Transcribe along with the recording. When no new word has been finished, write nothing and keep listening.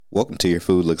Welcome to Your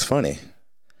Food Looks Funny.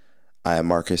 I am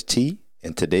Marcus T,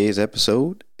 and today's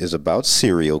episode is about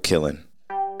serial killing.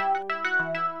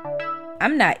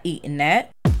 I'm not eating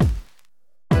that.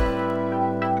 I'm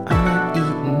not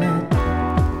eating that.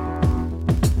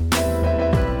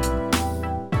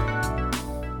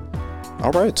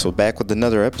 All right, so back with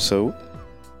another episode.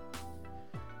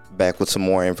 Back with some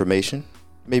more information.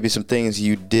 Maybe some things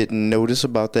you didn't notice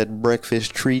about that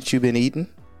breakfast treat you've been eating.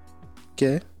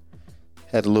 Okay.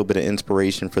 Had a little bit of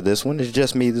inspiration for this one. It's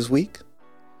just me this week.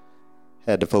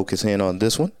 Had to focus in on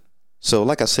this one. So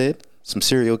like I said, some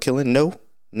serial killing. No,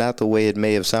 not the way it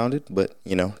may have sounded, but,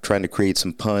 trying to create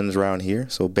some puns around here.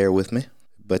 So bear with me.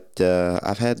 But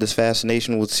I've had this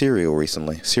fascination with cereal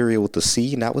recently. Cereal with a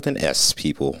C, not with an S,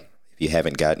 people. If you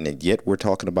haven't gotten it yet, we're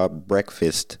talking about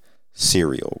breakfast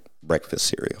cereal. Breakfast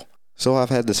cereal. So I've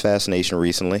had this fascination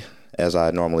recently. As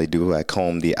I normally do, I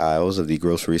combed the aisles of the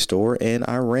grocery store and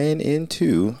I ran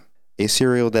into a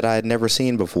cereal that I had never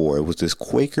seen before. It was this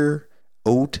Quaker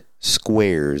Oat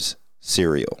Squares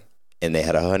cereal. And they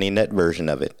had a honey nut version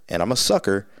of it. And I'm a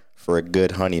sucker for a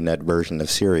good honey nut version of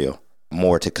cereal.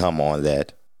 More to come on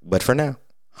that. But for now,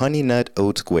 Honey Nut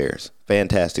Oat Squares.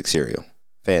 Fantastic cereal.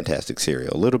 Fantastic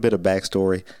cereal. A little bit of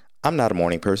backstory. I'm not a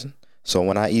morning person. So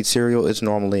when I eat cereal, it's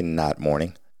normally not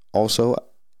morning. Also,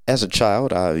 as a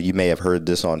child, you may have heard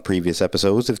this on previous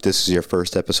episodes. If this is your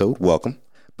first episode, welcome.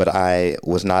 But I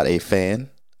was not a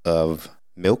fan of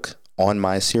milk on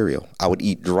my cereal. I would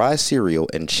eat dry cereal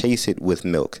and chase it with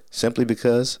milk simply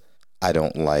because I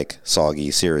don't like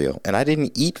soggy cereal. And I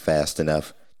didn't eat fast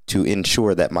enough to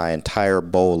ensure that my entire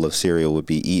bowl of cereal would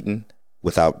be eaten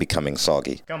without becoming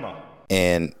soggy. Come on.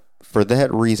 And for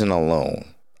that reason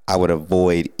alone, I would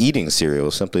avoid eating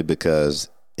cereal simply because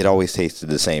it always tasted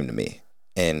the same to me.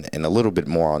 And a little bit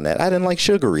more on that. I didn't like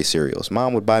sugary cereals.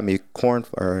 Mom would buy me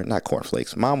not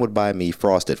cornflakes. Mom would buy me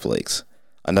Frosted Flakes.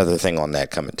 Another thing on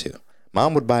that coming too.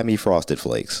 Mom would buy me Frosted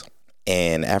Flakes.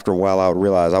 And after a while, I would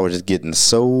realize I was just getting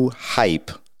so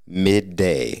hype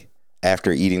midday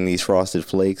after eating these Frosted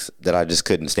Flakes that I just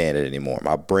couldn't stand it anymore.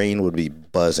 My brain would be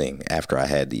buzzing after I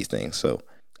had these things. So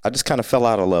I just kind of fell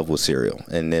out of love with cereal.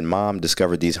 And then Mom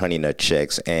discovered these Honey Nut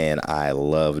Chex, and I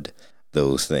loved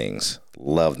those things.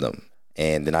 Loved them.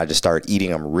 And then I just started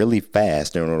eating them really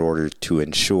fast in order to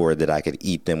ensure that I could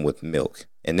eat them with milk.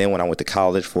 And then when I went to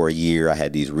college for a year, I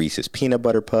had these Reese's peanut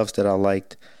butter puffs that I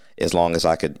liked, as long as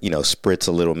I could, spritz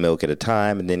a little milk at a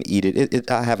time and then eat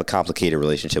it. I have a complicated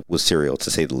relationship with cereal,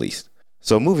 to say the least.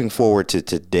 So moving forward to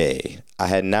today,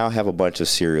 I now have a bunch of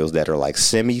cereals that are like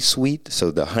semi-sweet.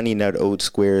 So the Honey Nut Oat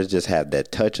Squares just have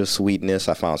that touch of sweetness.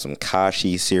 I found some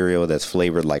Kashi cereal that's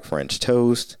flavored like French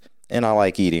toast. And I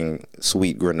like eating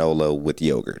sweet granola with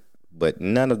yogurt. But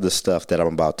none of the stuff that I'm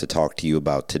about to talk to you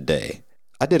about today.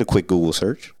 I did a quick Google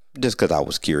search just because I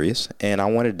was curious. And I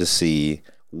wanted to see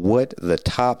what the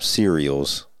top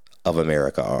cereals of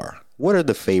America are. What are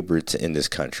the favorites in this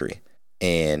country?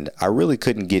 And I really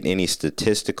couldn't get any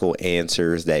statistical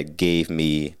answers that gave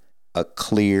me a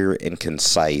clear and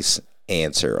concise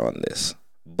answer on this.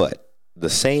 But the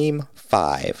same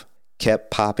 5 kept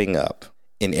popping up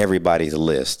in everybody's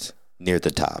list near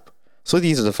the top. So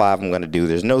these are the 5 I'm going to do.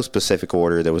 There's no specific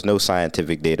order. There was no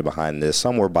scientific data behind this.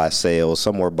 Some were by sales,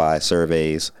 some were by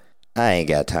surveys. I ain't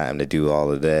got time to do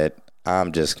all of that.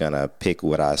 I'm just going to pick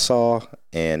what I saw,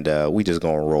 and we just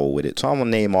going to roll with it. So I'm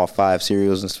going to name off 5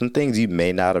 cereals and some things you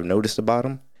may not have noticed about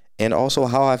them, and also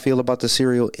how I feel about the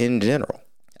cereal in general.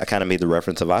 I kind of made the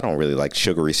reference of I don't really like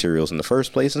sugary cereals in the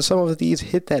first place, and some of these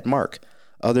hit that mark.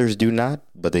 Others do not,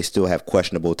 but they still have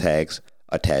questionable tags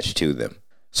attached to them.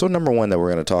 So number 1 that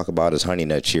we're going to talk about is Honey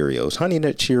Nut Cheerios. Honey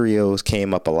Nut Cheerios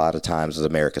came up a lot of times as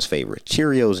America's favorite.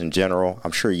 Cheerios in general,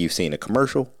 I'm sure you've seen a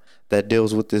commercial that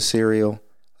deals with this cereal.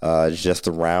 It's just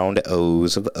the round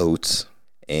O's of oats,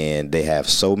 and they have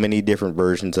so many different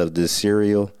versions of this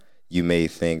cereal. You may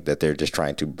think that they're just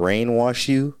trying to brainwash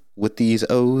you with these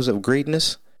O's of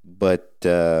greatness, but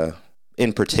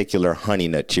in particular, Honey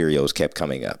Nut Cheerios kept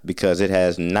coming up because it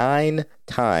has 9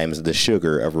 times the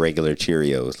sugar of regular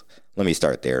Cheerios. Let me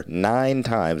start there. 9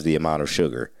 times the amount of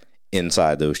sugar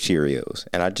inside those Cheerios.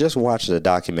 And I just watched a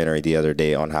documentary the other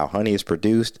day on how honey is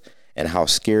produced and how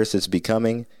scarce it's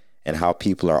becoming and how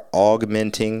people are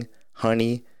augmenting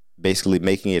honey, basically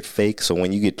making it fake. So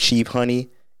when you get cheap honey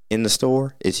in the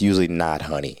store, it's usually not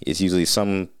honey. It's usually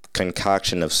some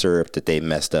concoction of syrup that they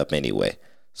messed up anyway.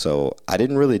 So I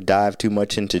didn't really dive too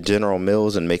much into General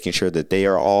Mills and making sure that they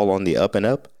are all on the up and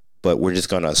up, but we're just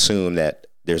going to assume that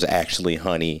there's actually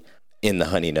honey in the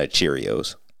Honey Nut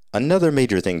Cheerios. Another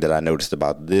major thing that I noticed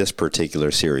about this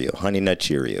particular cereal, Honey Nut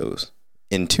Cheerios,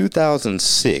 in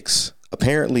 2006,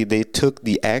 Apparently, they took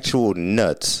the actual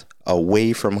nuts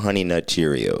away from Honey Nut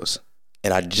Cheerios.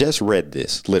 And I just read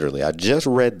this, literally. I just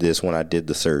read this when I did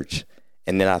the search.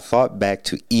 And then I thought back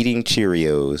to eating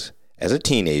Cheerios as a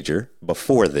teenager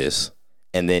before this,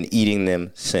 and then eating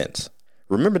them since.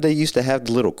 Remember they used to have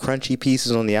the little crunchy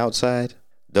pieces on the outside?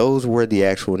 Those were the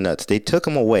actual nuts. They took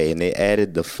them away and they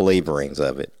added the flavorings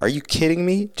of it. Are you kidding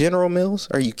me, General Mills?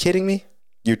 Are you kidding me?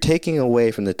 You're taking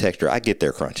away from the texture. I get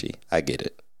they're crunchy. I get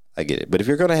it. But if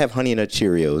you're going to have Honey Nut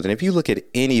Cheerios, and if you look at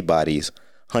anybody's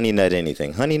Honey Nut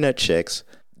anything, Honey Nut Chex,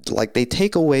 like they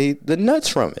take away the nuts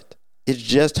from it. It's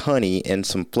just honey and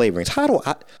some flavorings.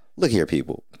 Look here,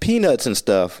 people. Peanuts and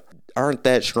stuff aren't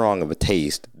that strong of a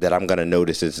taste that I'm going to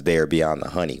notice it's there beyond the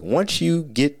honey. Once you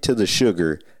get to the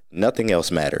sugar, nothing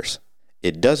else matters.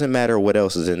 It doesn't matter what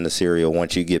else is in the cereal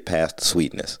once you get past the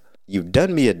sweetness. You've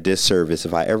done me a disservice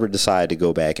if I ever decide to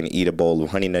go back and eat a bowl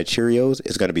of Honey Nut Cheerios.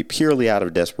 It's going to be purely out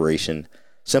of desperation,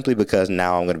 simply because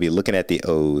now I'm going to be looking at the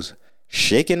O's,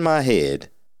 shaking my head,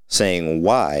 saying,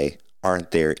 why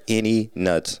aren't there any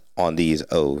nuts on these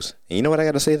O's? And you know what I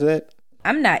got to say to that?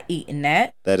 I'm not eating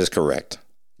that. That is correct.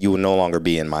 You will no longer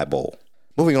be in my bowl.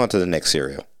 Moving on to the next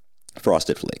cereal,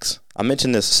 Frosted Flakes. I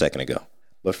mentioned this a second ago,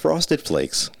 but Frosted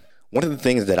Flakes, one of the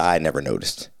things that I never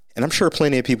noticed, and I'm sure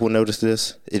plenty of people noticed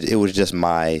this, it was just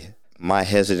my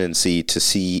hesitancy to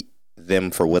see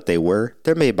them for what they were.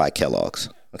 They're made by Kellogg's,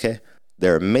 okay?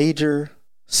 There are major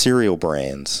cereal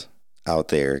brands out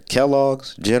there.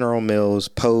 Kellogg's, General Mills,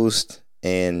 Post,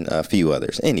 and a few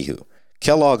others. Anywho,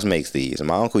 Kellogg's makes these.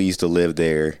 My uncle used to live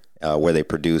there where they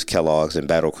produce Kellogg's in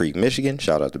Battle Creek, Michigan.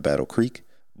 Shout out to Battle Creek.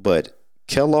 But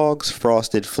Kellogg's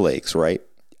Frosted Flakes, right?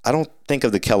 I don't think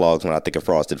of the Kellogg's when I think of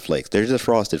Frosted Flakes. They're just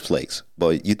Frosted Flakes.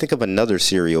 But you think of another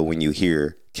cereal when you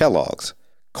hear Kellogg's.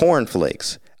 Corn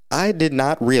Flakes. I did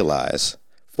not realize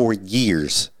for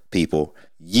years, people,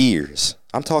 years,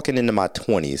 I'm talking into my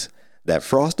 20s, that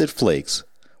Frosted Flakes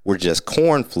were just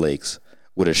corn flakes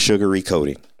with a sugary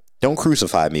coating. Don't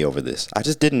crucify me over this. I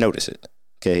just didn't notice it.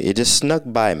 Okay, it just snuck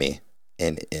by me.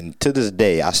 And to this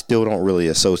day, I still don't really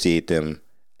associate them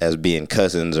as being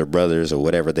cousins or brothers or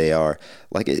whatever they are.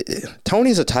 Like,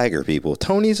 Tony's a tiger, people.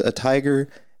 Tony's a tiger,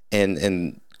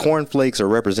 and Corn Flakes are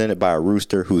represented by a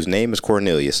rooster whose name is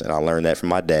Cornelius. And I learned that from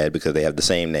my dad because they have the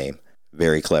same name.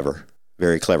 Very clever.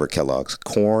 Very clever, Kellogg's.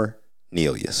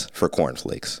 Cornelius for Corn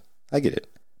Flakes. I get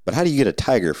it. But how do you get a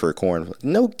tiger for a corn?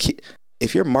 No kid.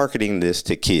 If you're marketing this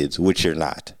to kids, which you're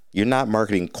not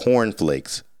marketing Corn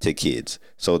Flakes to kids.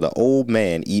 So the old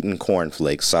man eating Corn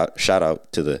Flakes, shout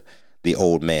out to the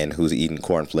old man who's eating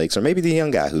Corn Flakes, or maybe the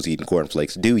young guy who's eating Corn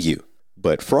Flakes, do you.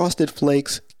 But Frosted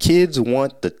Flakes, kids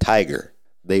want the tiger.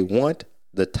 They want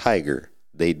the tiger.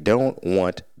 They don't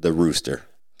want the rooster.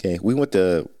 Okay, we went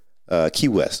to Key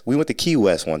West. We went to Key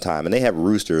West one time, and they have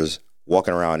roosters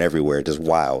walking around everywhere, just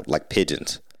wild, like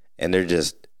pigeons. And they're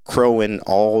just crowing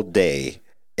all day,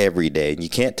 every day. And you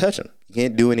can't touch them. You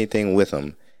can't do anything with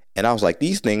them. And I was like,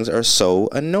 these things are so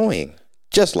annoying.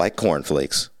 Just like Corn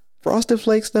Flakes. Frosted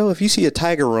Flakes, though, if you see a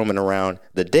tiger roaming around,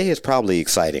 the day is probably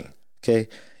exciting. Okay?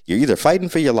 You're either fighting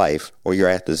for your life or you're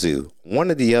at the zoo.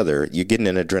 One or the other, you're getting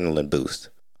an adrenaline boost.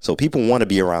 So people want to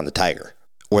be around the tiger,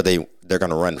 or they're going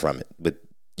to run from it. But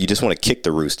you just want to kick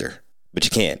the rooster. But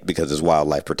you can't because it's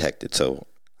wildlife protected. So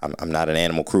I'm not an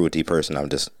animal cruelty person. I'm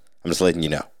just letting you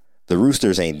know. The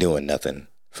roosters ain't doing nothing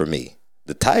for me.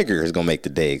 The tiger is going to make the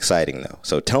day exciting, though.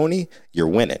 So, Tony, you're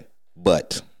winning.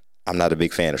 But I'm not a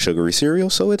big fan of sugary cereal,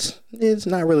 so it's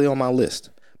not really on my list.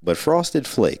 But Frosted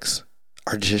Flakes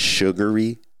are just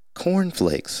sugary corn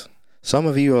flakes. Some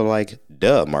of you are like,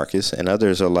 duh, Marcus, and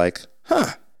others are like,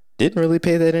 didn't really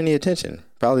pay that any attention.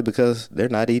 Probably because they're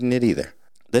not eating it either.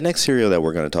 The next cereal that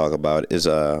we're going to talk about is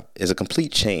a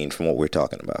complete change from what we're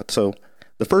talking about. So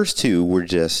the first two were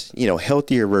just,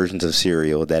 healthier versions of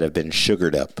cereal that have been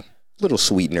sugared up. Little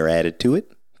sweetener added to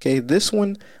it. Okay, this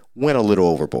one went a little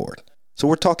overboard. So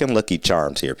we're talking Lucky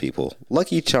Charms here, people.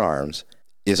 Lucky Charms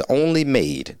is only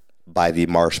made by the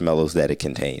marshmallows that it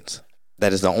contains.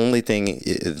 That is the only thing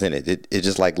is in it. It's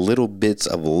just like little bits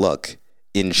of luck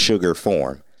in sugar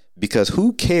form. Because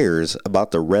who cares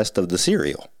about the rest of the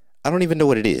cereal? I don't even know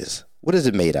what it is. What is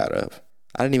it made out of?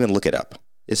 I didn't even look it up.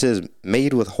 It says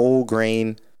made with whole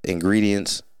grain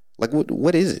ingredients. Like,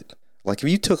 what is it? Like, if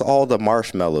you took all the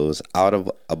marshmallows out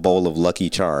of a bowl of Lucky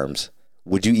Charms,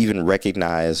 would you even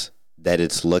recognize that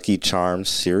it's Lucky Charms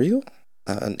cereal?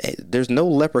 There's no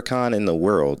leprechaun in the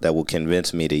world that will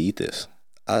convince me to eat this.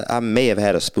 I may have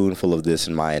had a spoonful of this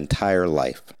in my entire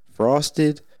life.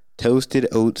 Frosted toasted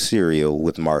oat cereal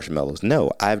with marshmallows.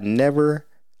 No, I've never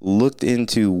looked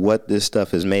into what this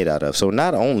stuff is made out of. So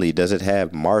not only does it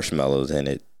have marshmallows in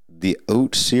it, the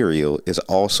oat cereal is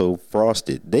also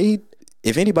frosted.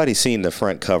 If anybody's seen the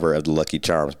front cover of the Lucky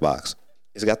Charms box,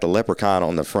 it's got the leprechaun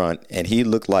on the front, and he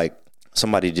looked like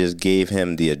somebody just gave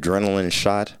him the adrenaline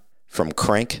shot from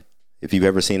Crank. If you've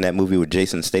ever seen that movie with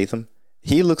Jason Statham,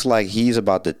 he looks like he's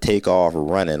about to take off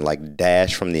running like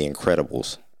Dash from The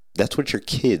Incredibles. That's what your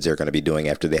kids are going to be doing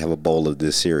after they have a bowl of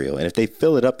this cereal. And if they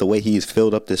fill it up the way he's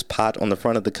filled up this pot on the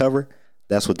front of the cover,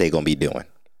 that's what they're going to be doing.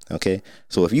 Okay?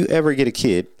 So if you ever get a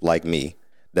kid like me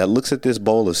that looks at this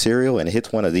bowl of cereal and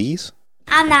hits one of these,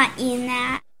 I'm not eating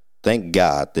that. Thank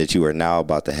God that you are now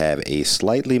about to have a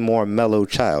slightly more mellow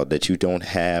child that you don't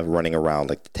have running around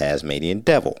like the Tasmanian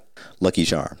devil. Lucky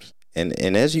Charms. And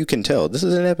as you can tell, this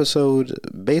is an episode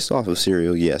based off of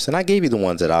cereal, yes. And I gave you the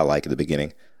ones that I like at the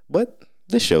beginning. But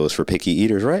this show is for picky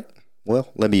eaters, right?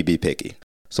 Well, let me be picky.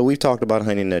 So we've talked about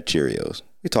Honey Nut Cheerios.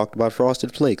 We talked about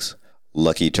Frosted Flakes.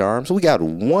 Lucky Charms. We got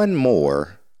one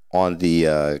more on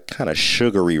the kind of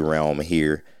sugary realm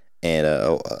here. And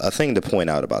a thing to point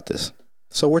out about this.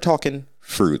 So we're talking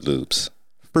Froot Loops.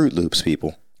 Froot Loops,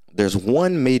 people. There's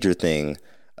one major thing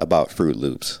about Froot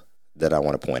Loops that I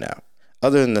want to point out.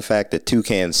 Other than the fact that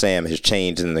Toucan Sam has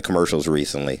changed in the commercials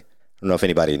recently. I don't know if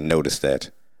anybody noticed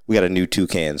that. We got a new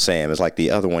Toucan Sam. It's like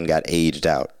the other one got aged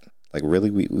out. Like,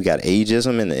 really? We got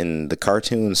ageism in the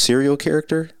cartoon cereal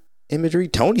character imagery?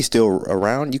 Tony's still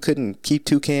around. You couldn't keep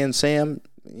Toucan Sam,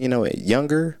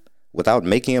 younger without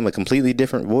making him a completely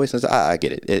different voice. I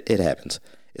get it. It happens.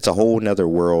 It's a whole nother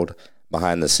world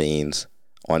behind the scenes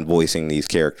on voicing these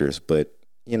characters. But,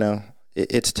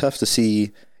 it's tough to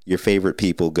see your favorite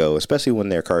people go, especially when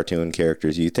they're cartoon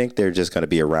characters. You think they're just going to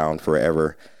be around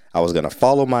forever. I was going to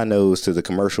follow my nose to the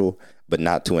commercial, but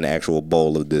not to an actual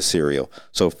bowl of this cereal.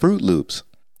 So Froot Loops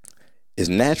is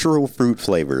natural fruit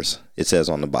flavors, it says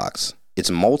on the box.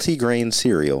 It's multi-grain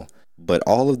cereal, but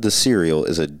all of the cereal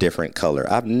is a different color.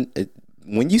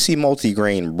 When you see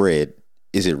multi-grain bread,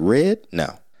 is it red?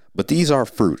 No. But these are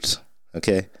fruits,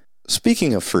 okay?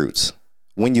 Speaking of fruits,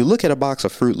 when you look at a box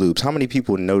of Froot Loops, how many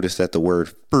people notice that the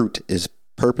word fruit is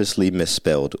purposely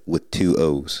misspelled with two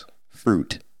O's?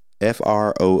 Fruit.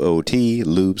 F-R-O-O-T,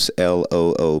 Loops,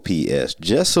 L-O-O-P-S,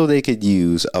 just so they could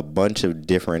use a bunch of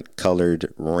different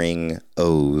colored ring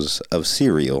O's of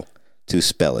cereal to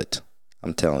spell it.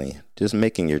 I'm telling you, just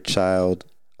making your child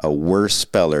a worse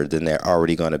speller than they're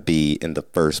already going to be in the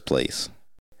first place.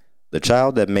 The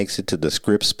child that makes it to the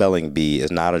Scripps spelling bee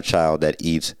is not a child that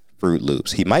eats Froot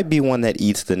Loops. He might be one that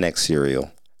eats the next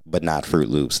cereal, but not Froot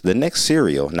Loops. The next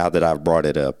cereal, now that I've brought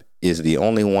it up, is the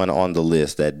only one on the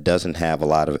list that doesn't have a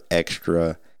lot of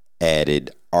extra added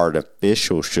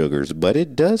artificial sugars, but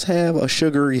it does have a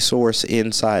sugary source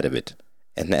inside of it.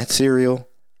 And that cereal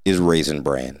is Raisin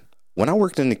Bran. When I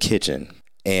worked in the kitchen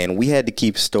and we had to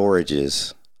keep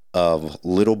storages of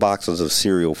little boxes of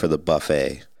cereal for the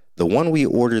buffet, the one we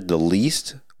ordered the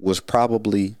least was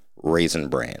probably Raisin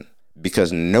Bran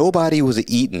because nobody was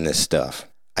eating this stuff.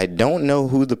 I don't know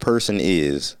who the person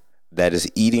is that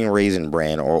is eating Raisin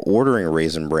Bran or ordering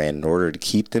Raisin Bran in order to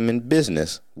keep them in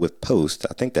business with Post.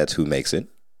 I think that's who makes it.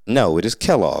 No, it is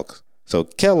Kellogg's. So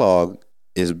Kellogg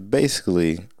is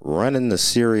basically running the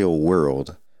cereal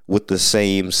world with the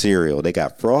same cereal. They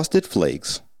got Frosted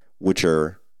Flakes, which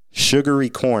are sugary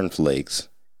corn flakes,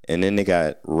 and then they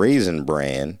got Raisin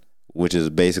Bran, which is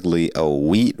basically a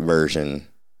wheat version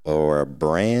or a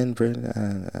bran.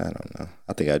 I don't know.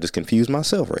 I think I just confused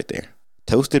myself right there.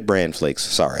 Toasted bran flakes.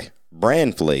 Sorry.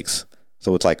 Bran flakes.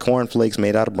 So it's like corn flakes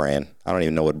made out of bran. I don't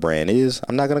even know what bran is.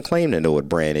 I'm not going to claim to know what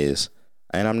bran is.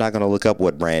 And I'm not going to look up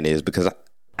what bran is because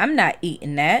I'm not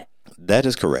eating that. That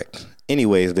is correct.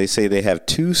 Anyways, they say they have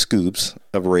 2 scoops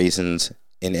of raisins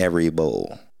in every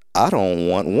bowl. I don't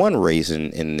want 1 raisin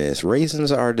in this.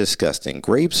 Raisins are disgusting.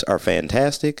 Grapes are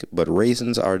fantastic, but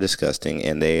raisins are disgusting,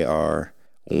 and they are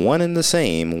one and the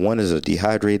same. One is a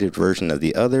dehydrated version of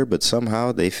the other, but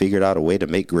somehow they figured out a way to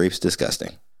make grapes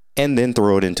disgusting. And then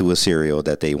throw it into a cereal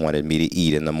that they wanted me to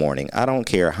eat in the morning. I don't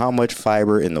care how much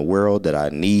fiber in the world that I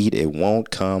need. It won't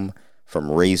come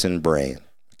from Raisin Bran.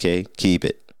 Okay? Keep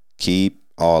it. Keep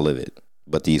all of it.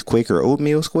 But these Quaker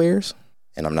oatmeal squares,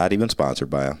 and I'm not even sponsored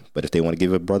by them, but if they want to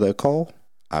give a brother a call,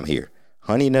 I'm here.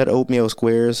 Honey Nut oatmeal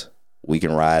squares, we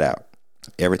can ride out.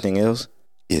 Everything else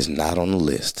is not on the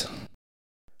list.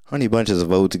 Honey Bunches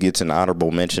of Oats gets an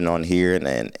honorable mention on here,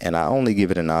 and I only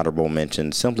give it an honorable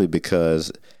mention simply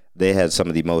because they had some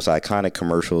of the most iconic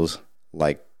commercials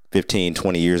like 15,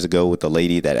 20 years ago with the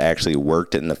lady that actually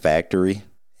worked in the factory.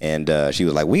 And she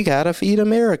was like, we gotta feed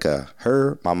America.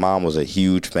 My mom was a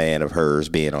huge fan of hers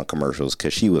being on commercials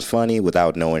because she was funny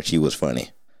without knowing she was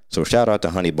funny. So shout out to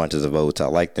Honey Bunches of Oats. I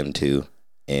like them too.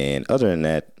 And other than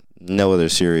that, no other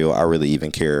cereal I really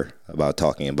even care about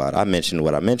talking about. I mentioned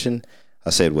what I mentioned. I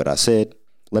said what I said.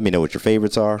 Let me know what your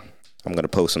favorites are. I'm going to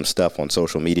post some stuff on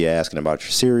social media asking about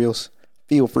your cereals.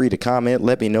 Feel free to comment.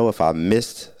 Let me know if I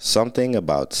missed something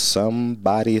about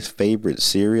somebody's favorite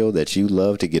cereal that you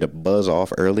love to get a buzz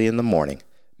off early in the morning.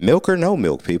 Milk or no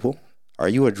milk, people? Are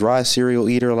you a dry cereal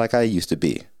eater like I used to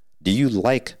be? Do you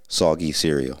like soggy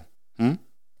cereal?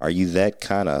 Are you that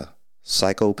kind of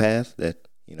psychopath that,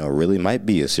 really might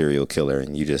be a serial killer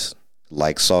and you just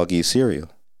like soggy cereal?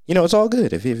 It's all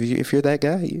good. If you're that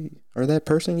guy or that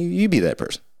person, you be that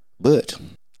person. But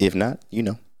if not,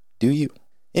 do you.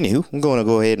 Anywho, I'm going to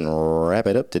go ahead and wrap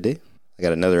it up today. I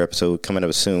got another episode coming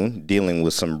up soon dealing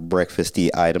with some breakfasty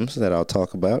items that I'll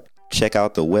talk about. Check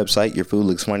out the website,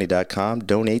 yourfoodlooksfunny.com.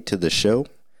 Donate to the show.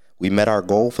 We met our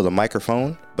goal for the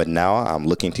microphone, but now I'm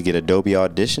looking to get Adobe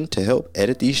Audition to help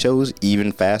edit these shows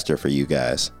even faster for you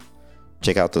guys.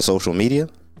 Check out the social media,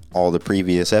 all the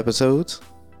previous episodes,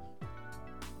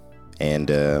 and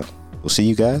we'll see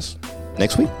you guys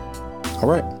next week. All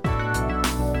right.